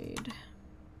upgrade.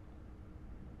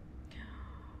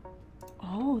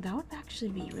 Oh, that would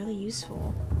actually be really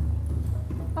useful.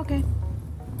 Okay.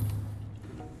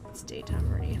 It's daytime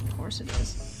already, of course it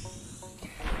is.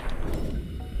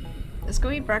 Let's go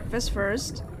eat breakfast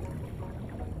first.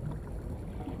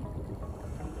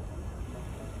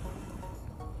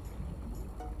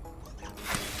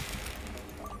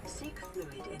 Seek fluid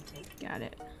intake. Got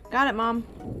it. Got it, Mom.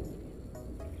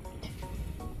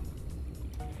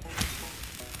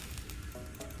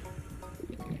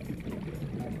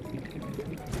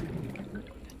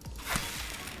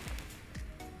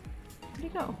 Where'd he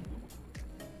go?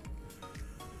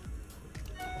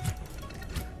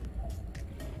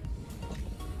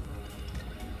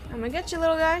 I'm gonna get you,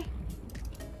 little guy.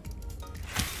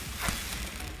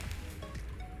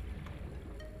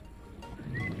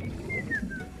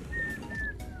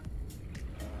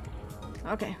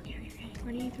 Okay.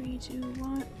 Ready? 3, 2,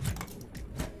 1.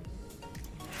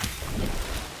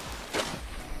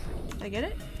 Did I get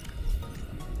it?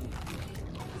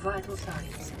 Vital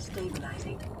signs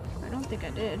stabilizing. I don't think I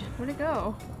did. Where'd it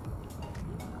go?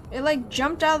 It like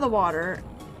jumped out of the water.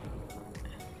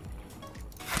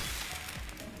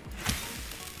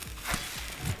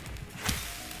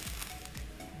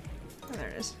 Oh, there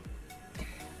it is.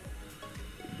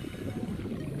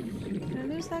 Did I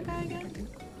lose that guy again?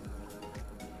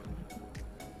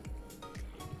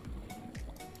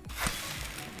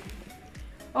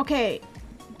 Okay,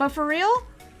 but for real?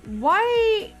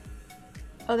 Why?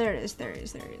 Oh, there it is, there he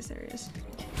is, there he is, there he is.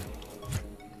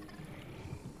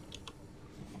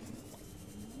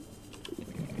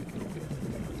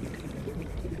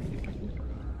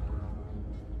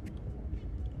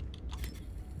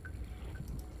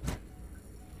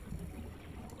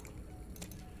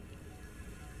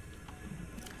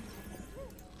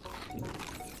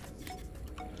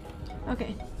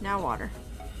 Okay, now water.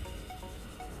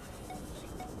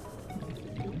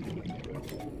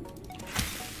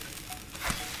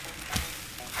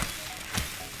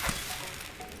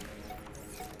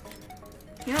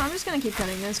 You know, I'm just gonna keep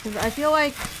cutting this because I feel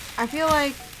like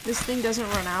this thing doesn't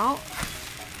run out.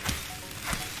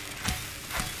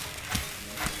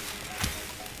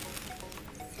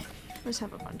 I just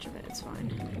have a bunch of it, it's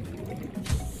fine.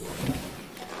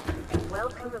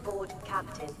 Welcome aboard,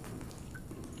 Captain.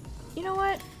 You know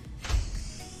what?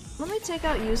 Let me take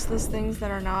out useless things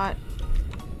that are not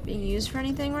being used for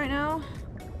anything right now.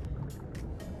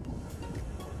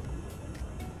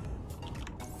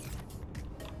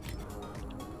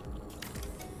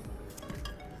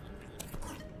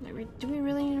 Do we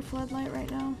really need a floodlight right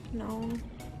now? No.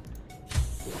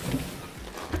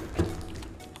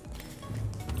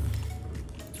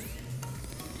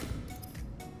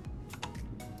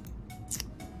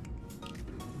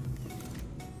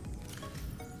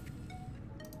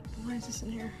 Why is this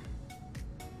in here?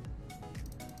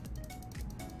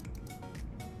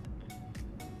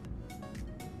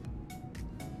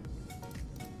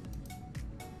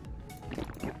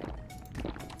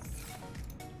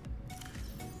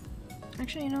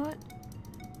 Actually, you know what?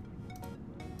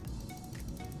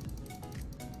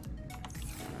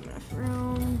 Not enough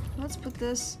room. Let's put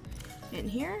this in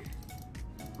here.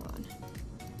 Hold on.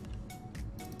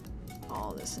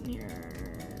 All this in here.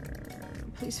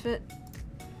 Please fit.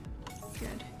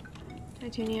 Good.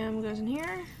 Titanium goes in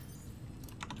here.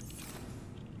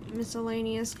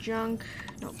 Miscellaneous junk.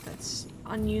 Nope, that's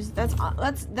unused.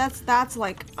 That's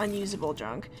like unusable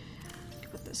junk.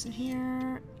 Put this in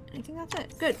here. I think that's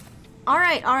it. Good.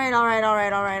 Alright. Do I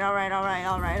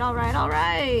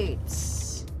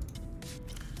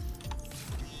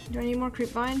need more creep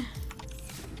vine?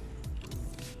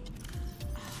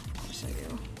 Of course I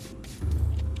do.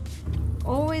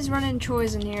 Always running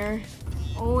chores in here.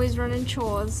 Always running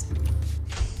chores.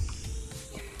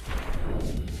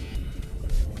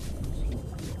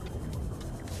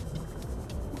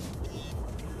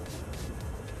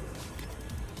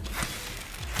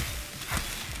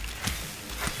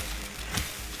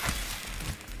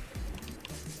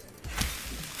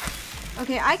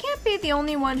 Okay, I can't be the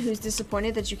only one who's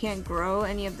disappointed that you can't grow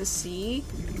any of the sea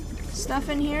stuff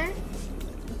in here.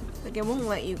 Like, it won't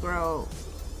let you grow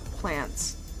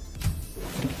plants.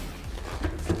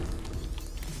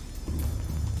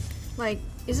 Like,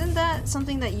 isn't that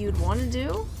something that you'd want to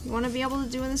do? You want to be able to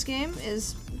do in this game,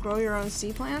 is grow your own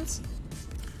sea plants?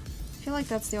 I feel like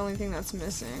that's the only thing that's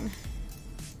missing.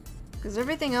 Because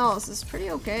everything else is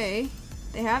pretty okay.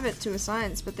 They have it to a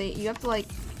science, but you have to, like,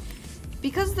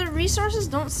 because the resources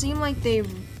don't seem like they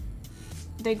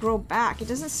grow back. It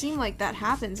doesn't seem like that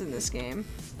happens in this game.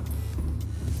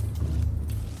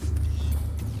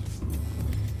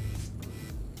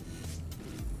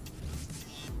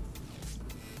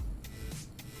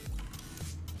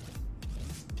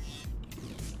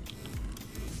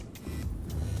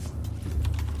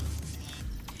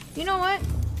 You know what?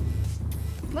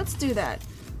 Let's do that.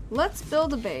 Let's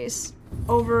build a base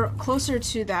over closer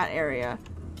to that area.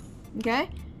 Okay?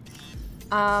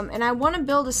 And I want to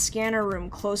build a scanner room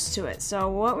close to it. So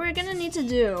what we're gonna need to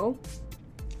do,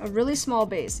 a really small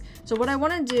base. So what I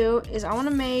want to do is I want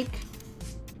to make,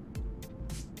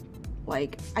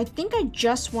 like, I think I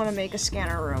just want to make a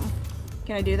scanner room.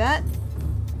 Can I do that?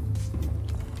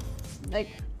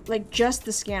 Like just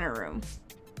the scanner room.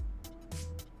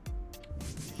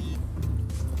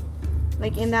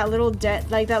 Like in that little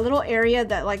like that little area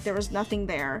that like there was nothing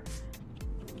there.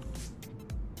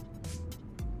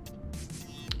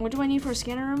 What do I need for a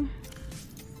scanner room?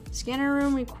 Scanner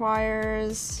room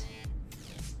requires...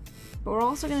 But we're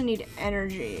also gonna need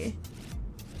energy.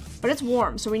 But it's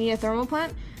warm, so we need a thermal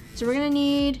plant. So we're gonna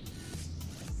need...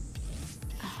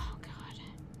 Oh, God.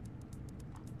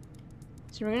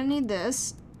 So we're gonna need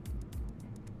this.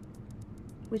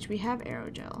 Which we have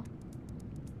aerogel.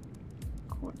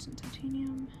 Quartz and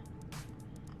titanium.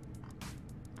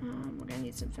 We're gonna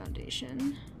need some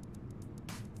foundation.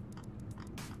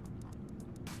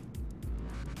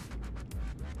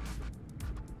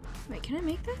 Wait, can I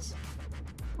make this?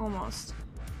 Almost.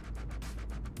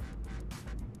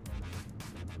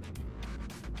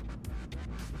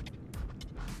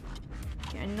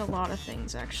 Okay, I need a lot of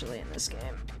things actually in this game.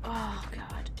 Oh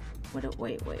God.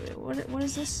 Wait, what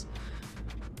is this?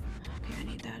 Okay, I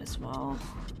need that as well.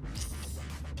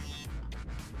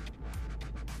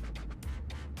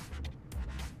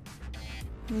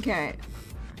 Okay.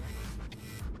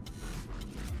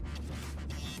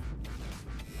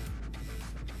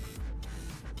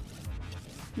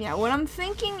 Yeah, what I'm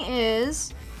thinking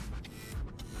is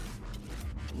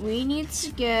we need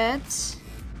to get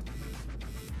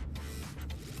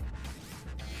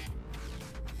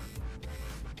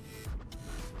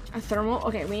a thermal.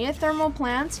 Okay, we need a thermal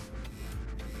plant.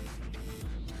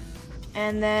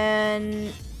 And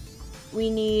then we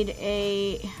need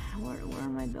a where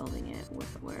am I building it?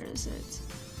 Where is it?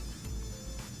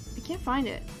 I can't find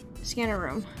it. Scanner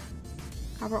room.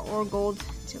 Copper ore, gold,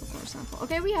 steel core sample.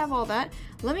 Okay, we have all that.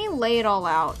 Let me lay it all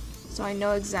out so I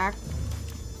know exact.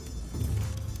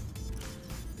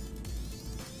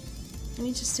 Let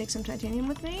me just take some titanium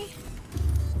with me.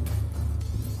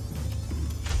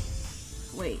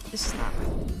 Wait, this is not.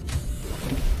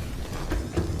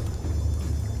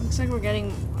 Looks like we're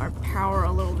getting our power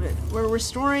a little bit. We're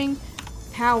restoring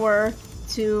power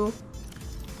to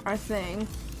our thing,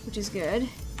 which is good.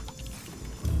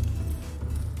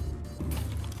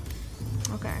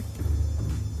 Okay.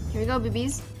 Here we go,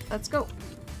 BBs. Let's go.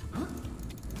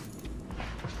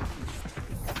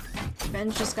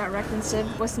 Ben's just got wrecked and Civ.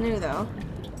 What's new, though?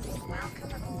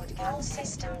 Welcome aboard. All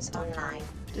systems online.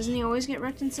 Doesn't he always get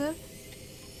wrecked and Civ?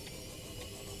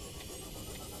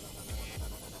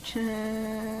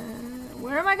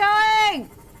 Where am I going?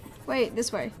 Wait,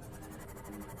 this way.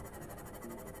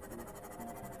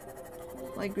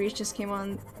 Like Greece just came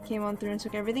on through and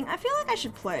took everything. I feel like I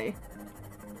should play.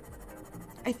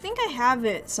 I think I have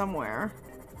it somewhere.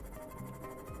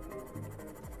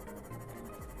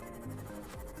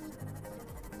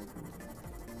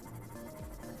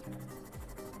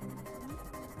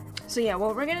 So yeah,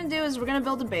 what we're gonna do is we're gonna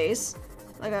build a base,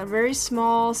 like a very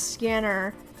small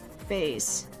scanner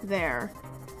base there.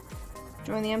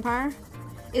 Join the Empire.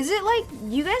 Is it like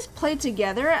you guys play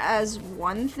together as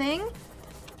one thing?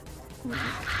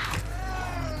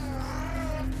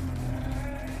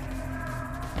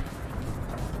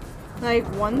 Like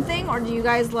one thing, or do you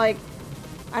guys like?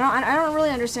 I don't really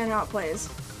understand how it plays.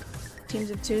 Teams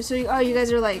of two. So oh, you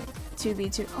guys are like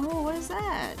 2v2. Oh, what is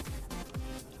that?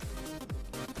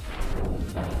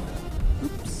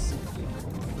 Oops.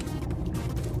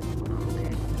 Okay,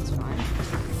 that's fine.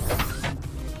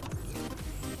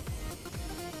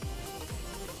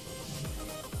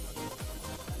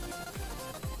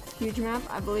 Huge map,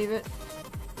 I believe it.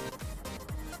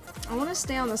 I want to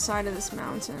stay on the side of this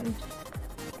mountain.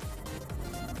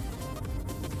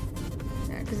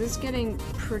 Yeah, because it's getting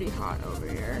pretty hot over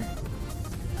here.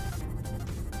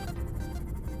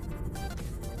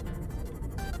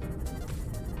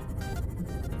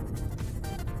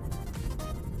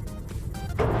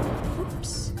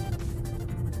 Oops.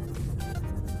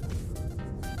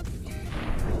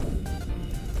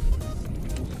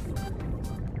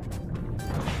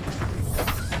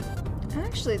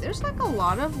 Actually, there's like a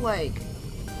lot of like...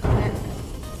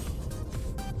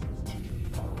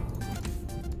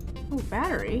 Oh,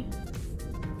 battery.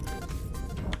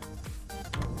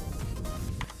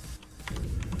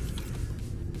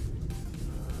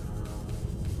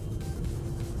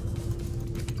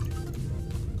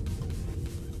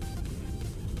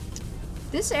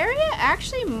 This area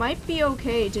actually might be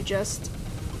okay to just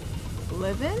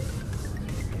live in.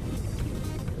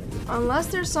 Unless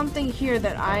there's something here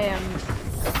that I am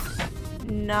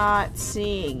not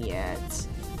seeing yet.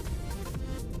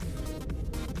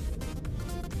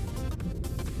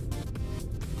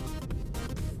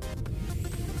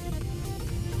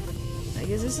 Like,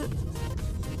 is this a...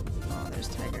 Oh, there's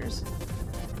tigers.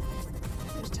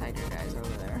 There's tiger guys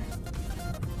over there.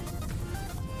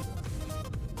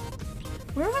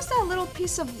 Where was that little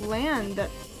piece of land that...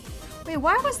 Wait,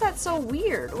 why was that so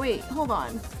weird? Wait, hold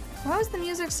on. Why was the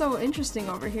music so interesting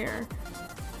over here?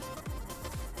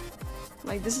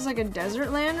 Like, this is like a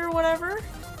desert land or whatever?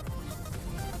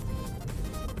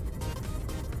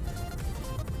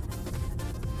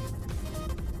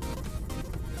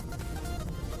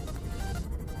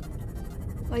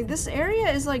 Like, this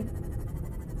area is like...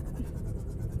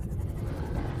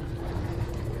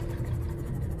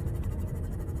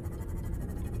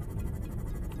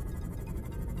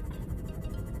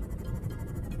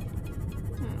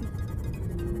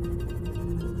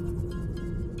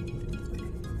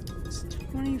 It's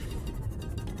 20...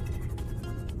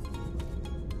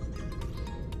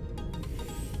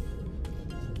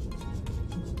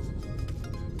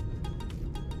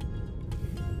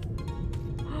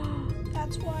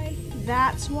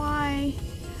 That's why.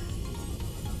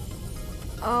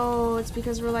 Oh, it's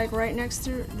because we're like right next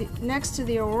to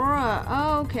the Aurora.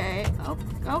 Oh, okay. Oh,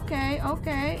 okay.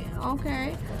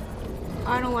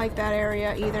 I don't like that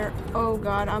area either. Oh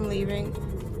god, I'm leaving.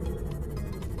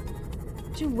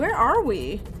 Dude, where are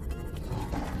we?